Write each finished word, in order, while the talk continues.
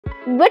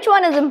Which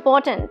one is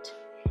important?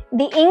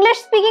 The English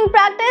speaking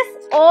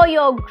practice or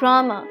your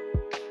grammar?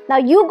 Now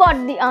you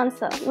got the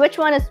answer. Which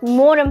one is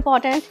more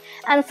important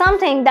and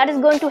something that is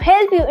going to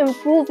help you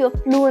improve your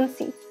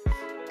fluency?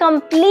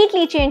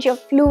 Completely change your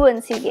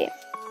fluency game.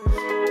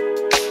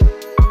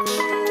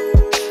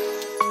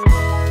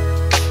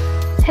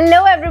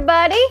 Hello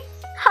everybody,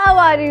 how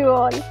are you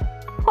all?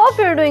 Hope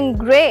you're doing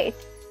great.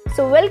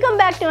 So welcome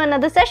back to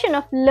another session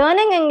of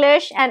learning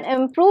English and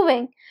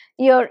improving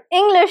your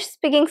English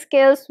speaking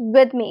skills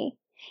with me.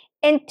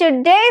 In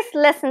today's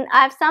lesson,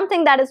 I have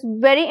something that is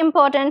very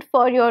important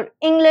for your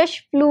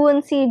English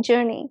fluency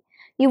journey.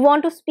 You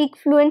want to speak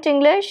fluent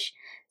English?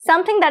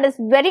 Something that is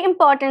very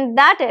important,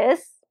 that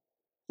is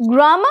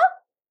grammar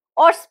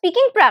or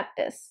speaking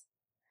practice.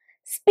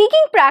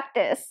 Speaking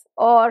practice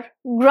or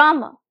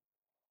grammar.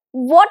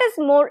 What is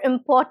more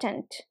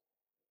important?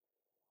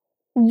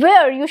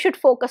 Where you should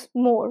focus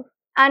more?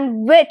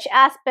 And which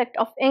aspect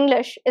of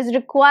English is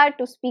required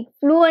to speak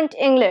fluent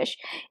English?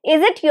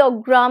 Is it your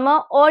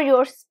grammar or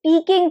your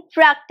speaking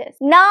practice?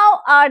 Now,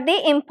 are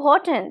they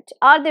important?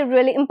 Are they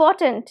really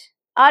important?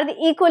 Are they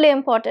equally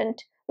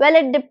important? Well,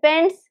 it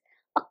depends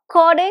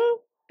according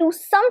to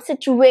some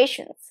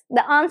situations.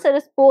 The answer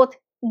is both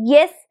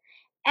yes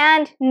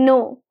and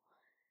no.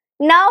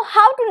 Now,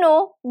 how to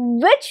know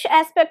which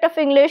aspect of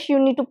English you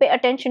need to pay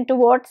attention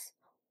towards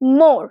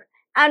more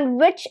and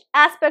which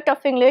aspect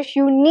of English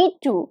you need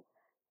to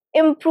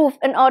improve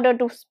in order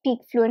to speak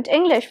fluent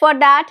English? For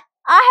that,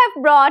 I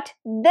have brought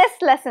this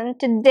lesson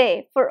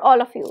today for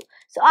all of you.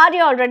 So are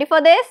you all ready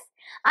for this?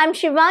 I'm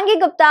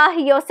Shivangi Gupta,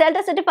 your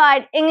CELTA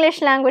certified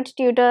English language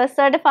tutor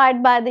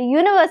certified by the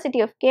University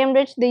of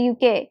Cambridge, the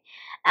UK.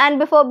 And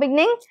before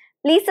beginning,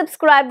 please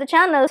subscribe the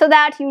channel so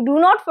that you do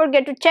not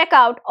forget to check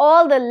out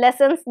all the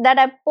lessons that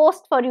I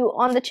post for you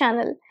on the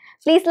channel.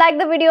 Please like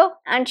the video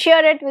and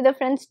share it with your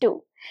friends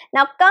too.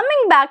 Now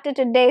coming back to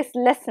today's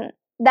lesson,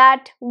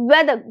 that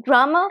whether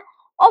grammar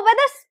or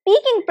whether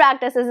speaking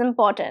practice is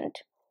important.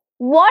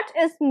 What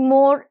is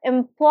more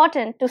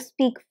important to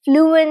speak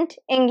fluent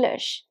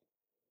English?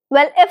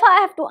 Well, if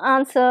I have to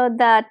answer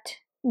that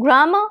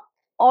grammar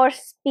or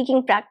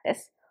speaking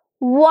practice,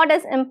 what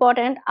is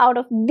important out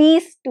of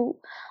these two?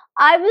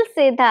 I will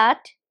say that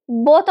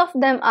both of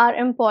them are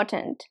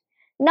important.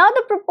 Now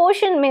the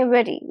proportion may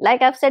vary.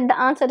 Like I've said, the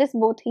answer is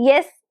both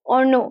yes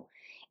or no.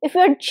 If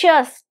you're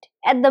just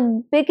at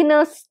the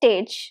beginner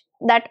stage,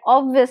 that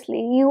obviously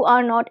you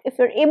are not. If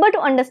you're able to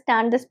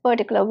understand this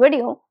particular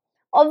video,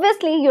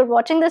 obviously you're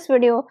watching this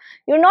video,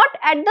 you're not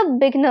at the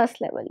beginner's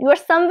level. You're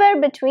somewhere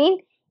between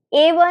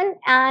A1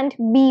 and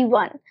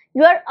B1.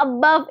 You're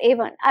above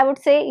A1. I would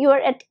say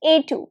you're at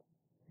A2,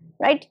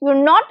 right?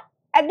 You're not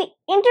at the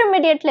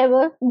intermediate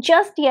level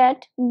just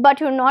yet,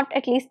 but you're not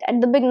at least at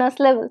the beginner's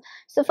level.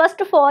 So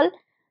first of all,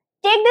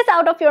 take this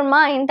out of your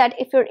mind that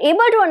if you're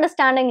able to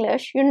understand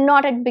English, you're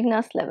not at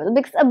beginner's level,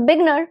 because a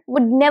beginner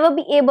would never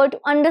be able to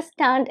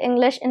understand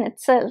English in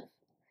itself,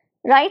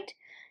 right?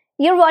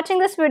 You're watching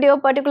this video,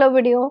 particular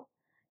video.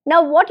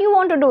 Now what you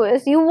want to do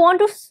is you want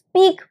to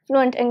speak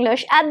fluent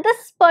English. At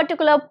this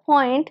particular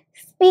point,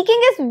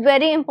 speaking is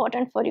very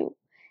important for you.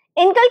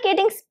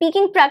 Inculcating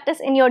speaking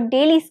practice in your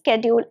daily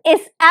schedule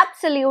is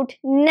absolute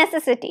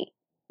necessity.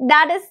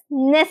 That is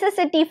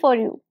necessity for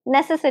you.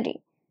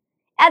 Necessity.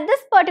 At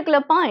this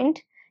particular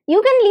point, you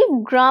can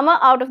leave grammar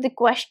out of the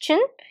question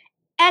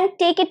and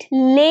take it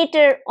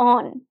later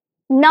on.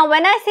 Now,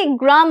 when I say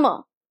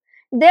grammar,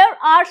 there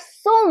are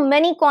so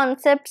many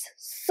concepts,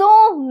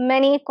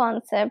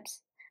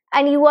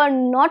 and you are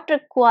not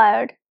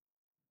required,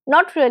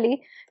 not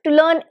really, to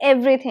learn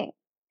everything.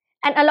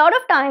 And a lot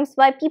of times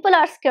why people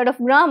are scared of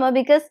grammar,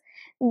 because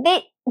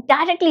they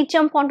directly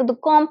jump onto the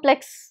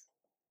complex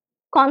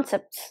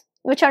concepts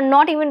which are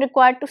not even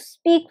required to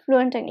speak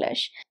fluent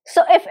English.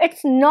 So if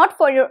it's not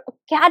for your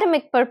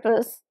academic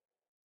purpose,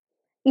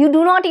 you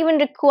do not even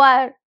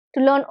require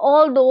to learn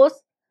all those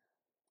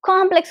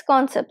complex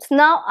concepts.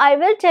 Now I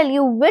will tell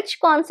you which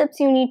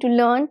concepts you need to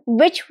learn,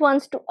 which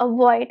ones to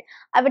avoid.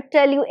 I will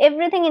tell you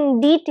everything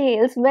in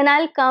details when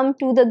I'll come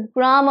to the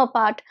grammar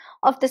part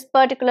of this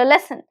particular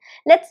lesson.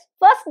 Let's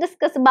first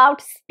discuss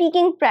about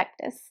speaking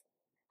practice.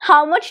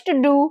 How much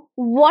to do,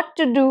 what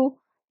to do,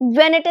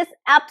 when it is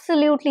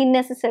absolutely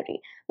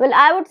necessary. Well,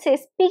 I would say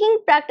speaking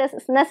practice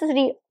is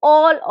necessary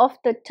all of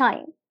the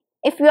time.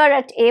 If you are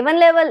at A1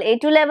 level,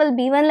 A2 level,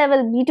 B1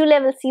 level, B2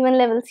 level, C1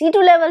 level, C2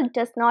 level,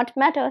 does not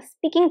matter.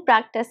 Speaking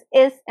practice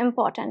is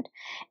important.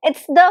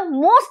 It's the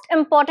most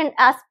important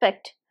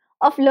aspect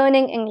of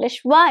learning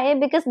English. Why?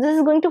 Because this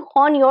is going to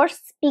hone your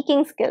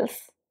speaking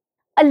skills.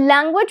 A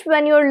language,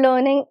 when you're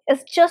learning,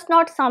 is just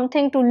not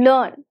something to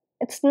learn.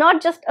 It's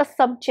not just a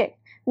subject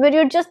where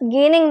you're just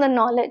gaining the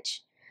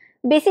knowledge.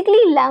 Basically,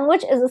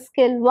 language is a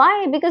skill.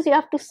 Why? Because you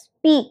have to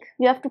speak,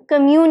 you have to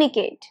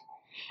communicate.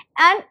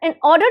 And in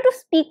order to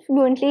speak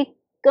fluently,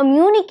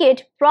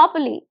 communicate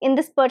properly in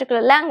this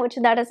particular language,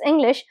 that is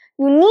English,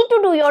 you need to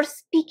do your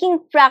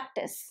speaking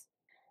practice.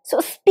 So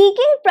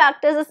speaking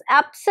practice is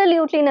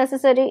absolutely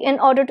necessary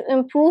in order to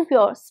improve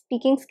your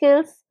speaking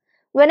skills.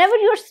 Whenever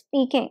you're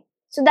speaking,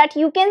 so that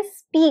you can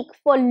speak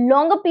for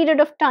longer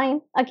period of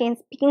time. Again,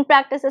 speaking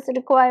practice is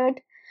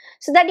required.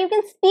 So that you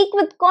can speak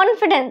with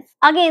confidence.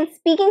 Again,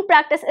 speaking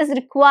practice is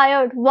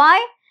required.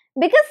 Why?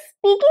 Because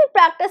speaking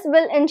practice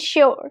will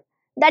ensure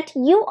that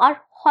you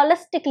are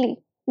holistically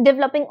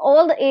developing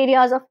all the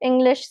areas of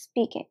English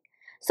speaking.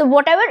 So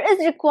whatever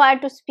is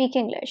required to speak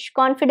English,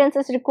 confidence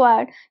is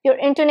required, your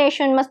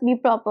intonation must be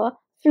proper,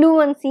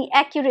 fluency,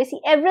 accuracy,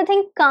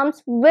 everything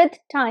comes with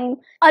time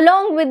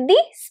along with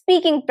the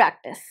speaking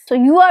practice. So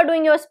you are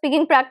doing your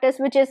speaking practice,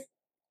 which is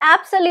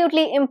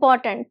absolutely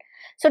important.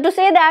 So to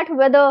say that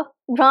whether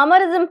grammar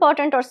is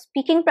important or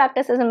speaking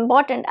practice is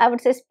important, I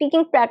would say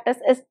speaking practice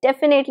is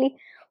definitely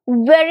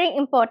very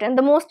important,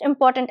 the most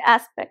important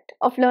aspect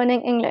of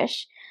learning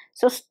English.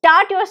 So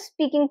start your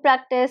speaking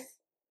practice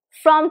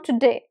from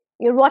today.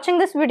 You're watching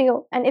this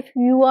video, and if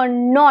you are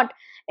not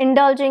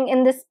indulging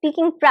in this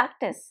speaking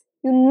practice,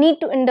 you need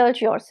to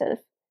indulge yourself.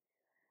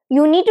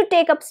 You need to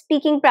take up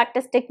speaking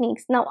practice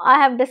techniques. Now, I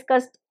have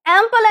discussed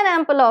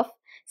ample of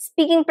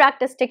speaking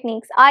practice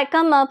techniques. I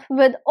come up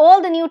with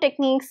all the new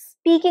techniques,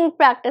 speaking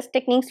practice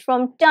techniques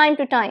from time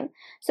to time.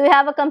 So you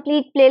have a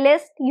complete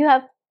playlist. You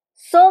have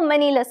so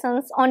many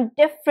lessons on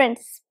different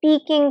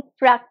speaking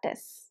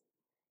practice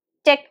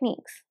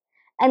techniques.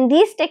 And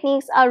these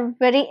techniques are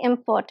very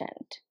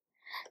important.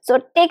 So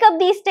take up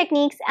these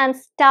techniques and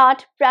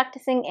start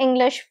practicing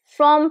English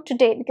from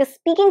today, because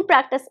speaking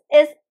practice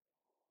is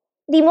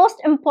the most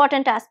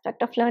important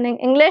aspect of learning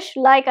English,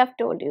 like I've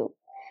told you.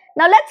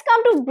 Now let's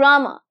come to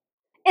grammar.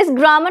 Is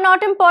grammar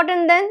not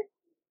important then?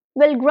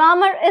 Well,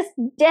 grammar is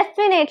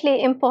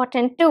definitely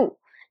important too.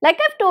 Like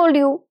I've told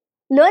you,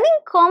 learning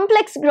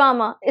complex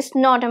grammar is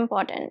not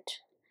important.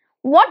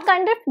 What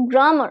kind of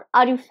grammar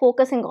are you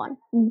focusing on?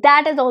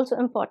 That is also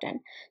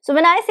important. So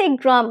when I say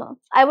grammar,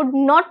 I would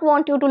not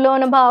want you to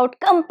learn about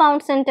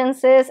compound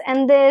sentences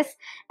and this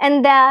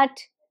and that,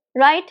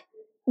 right?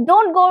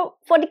 Don't go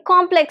for the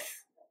complex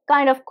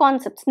kind of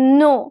concepts.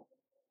 No.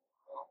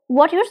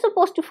 What you're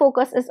supposed to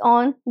focus is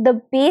on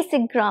the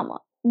basic grammar,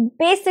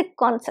 basic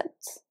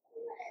concepts.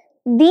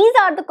 These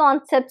are the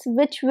concepts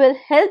which will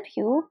help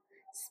you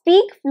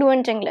speak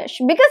fluent English,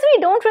 because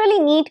we don't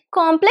really need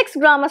complex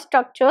grammar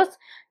structures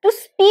to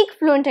speak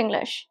fluent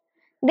English.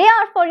 They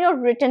are for your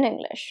written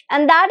English,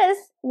 and that is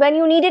when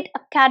you need it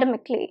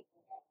academically.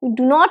 You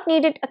do not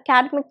need it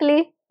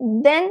academically,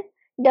 then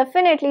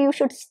definitely you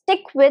should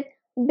stick with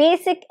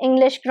basic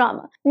English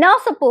grammar. Now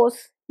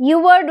suppose you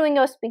were doing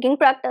your speaking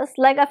practice,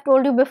 like I've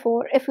told you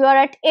before, if you are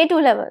at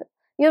A2 level,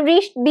 you've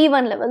reached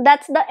B1 level,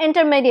 that's the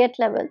intermediate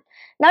level.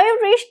 Now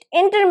you've reached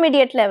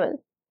intermediate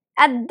level.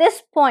 At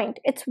this point,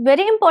 it's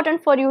very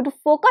important for you to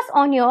focus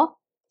on your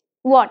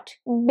what?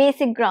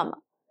 Basic grammar.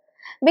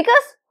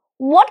 Because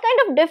what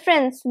kind of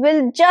difference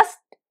will just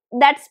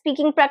that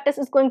speaking practice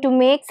is going to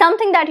make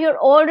something that you're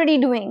already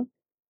doing?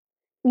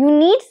 You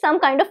need some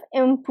kind of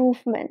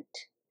improvement.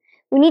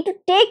 You need to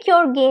take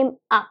your game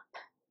up.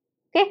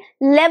 Okay,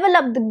 level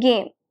up the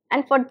game,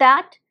 and for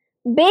that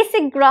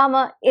basic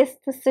grammar is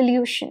the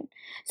solution.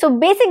 So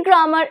basic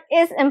grammar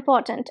is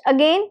important.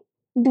 Again,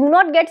 do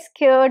not get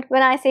scared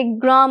when I say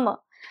grammar,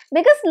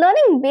 because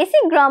learning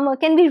basic grammar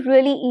can be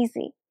really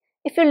easy.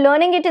 If you're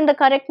learning it in the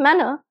correct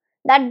manner,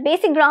 that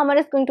basic grammar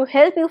is going to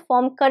help you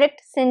form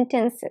correct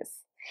sentences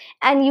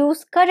and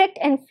use correct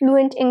and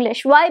fluent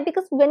English. Why?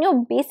 Because when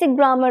your basic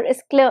grammar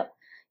is clear,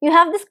 you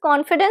have this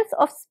confidence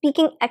of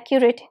speaking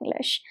accurate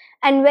English.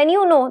 And when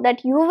you know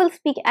that you will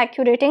speak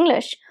accurate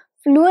English,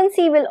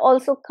 fluency will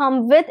also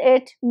come with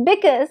it,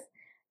 because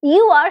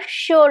you are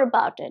sure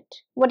about it,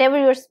 whatever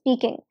you're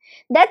speaking.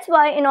 That's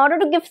why in order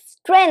to give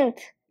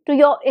strength to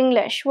your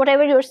English,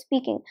 whatever you're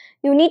speaking,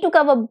 you need to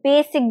cover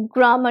basic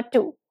grammar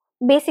too.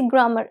 Basic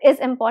grammar is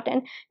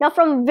important. Now,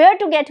 from where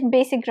to get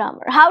basic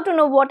grammar? How to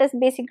know what is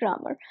basic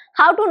grammar?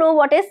 How to know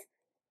what is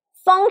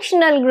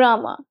functional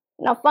grammar?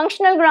 Now,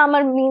 functional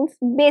grammar means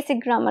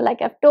basic grammar,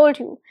 like I've told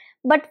you.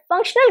 But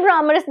functional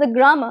grammar is the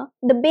grammar,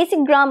 the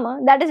basic grammar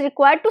that is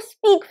required to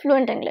speak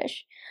fluent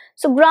English.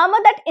 So, grammar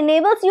that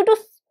enables you to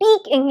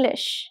speak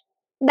English,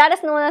 that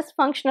is known as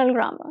functional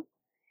grammar.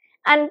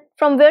 And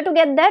from where to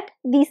get that?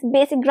 These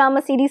basic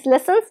grammar series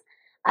lessons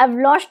I've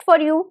launched for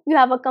you. You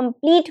have a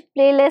complete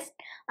playlist.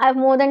 I have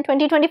more than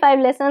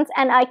 20-25 lessons,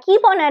 and I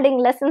keep on adding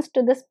lessons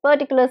to this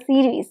particular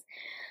series.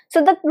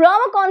 So the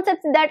grammar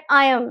concepts that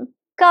I am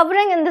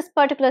covering in this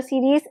particular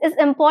series is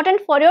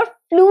important for your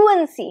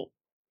fluency.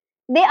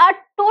 They are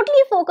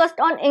totally focused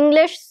on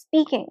English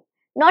speaking,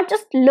 not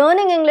just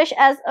learning English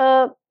as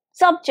a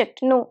subject.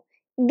 No,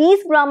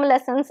 these grammar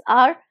lessons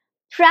are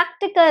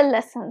practical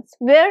lessons,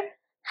 where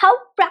how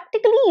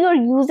practically you're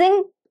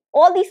using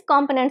all these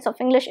components of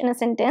English in a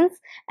sentence,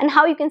 and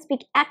how you can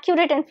speak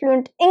accurate and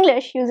fluent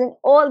English using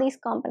all these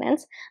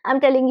components. I'm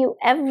telling you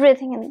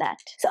everything in that.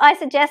 So I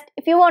suggest,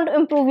 if you want to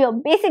improve your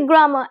basic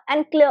grammar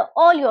and clear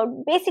all your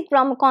basic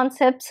grammar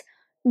concepts,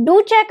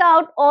 do check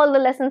out all the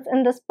lessons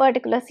in this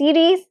particular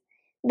series,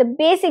 the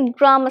basic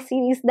grammar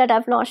series that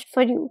I've launched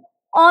for you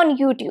on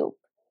YouTube.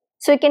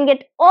 So you can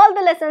get all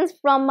the lessons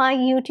from my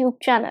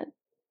YouTube channel.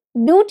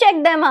 Do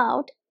check them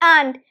out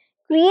and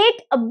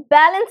create a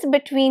balance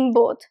between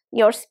both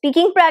your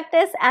speaking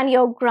practice and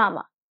your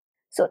grammar.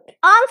 So to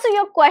answer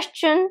your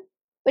question,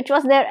 which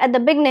was there at the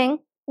beginning,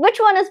 which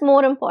one is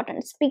more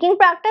important, speaking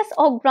practice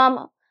or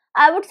grammar?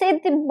 I would say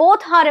they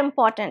both are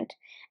important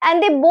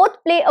and they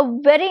both play a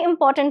very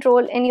important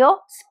role in your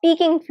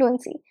speaking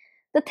fluency.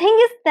 The thing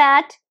is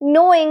that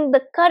knowing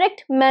the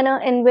correct manner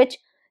in which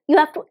you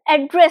have to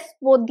address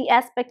both the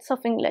aspects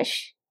of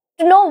English.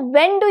 To know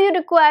when do you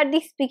require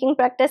the speaking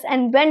practice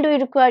and when do you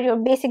require your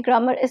basic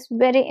grammar is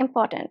very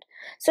important.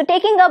 So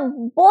taking up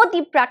both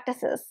the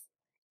practices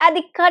at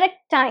the correct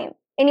time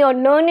in your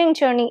learning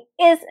journey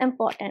is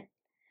important.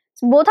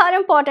 So both are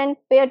important.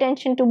 Pay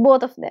attention to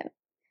both of them.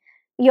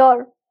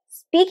 Your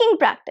speaking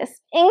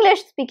practice,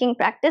 English speaking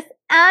practice,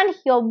 and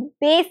your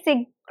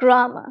basic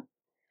grammar.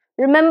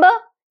 Remember,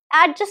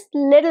 add just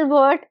little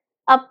word,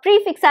 a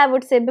prefix I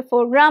would say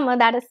before grammar,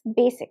 that is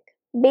basic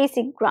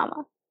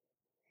grammar.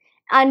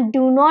 And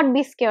do not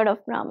be scared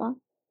of grammar.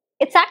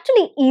 It's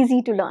actually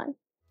easy to learn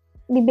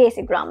the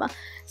basic grammar.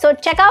 So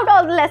check out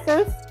all the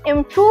lessons,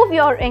 improve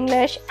your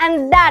English,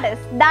 and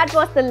that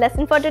was the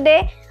lesson for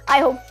today.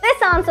 I hope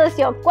this answers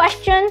your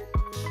question.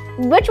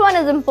 Which one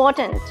is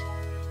important?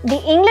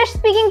 The English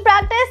speaking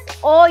practice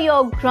or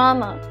your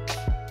grammar?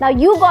 Now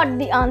you got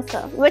the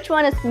answer. Which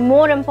one is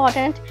more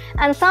important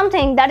and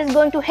something that is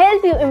going to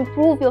help you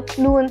improve your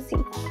fluency,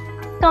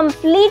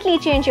 completely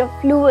change your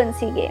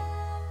fluency game.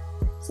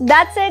 So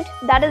that's it.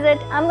 That is it.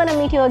 I'm gonna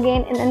meet you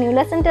again in a new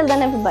lesson. Till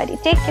then, everybody,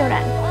 take care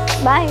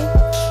and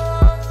bye.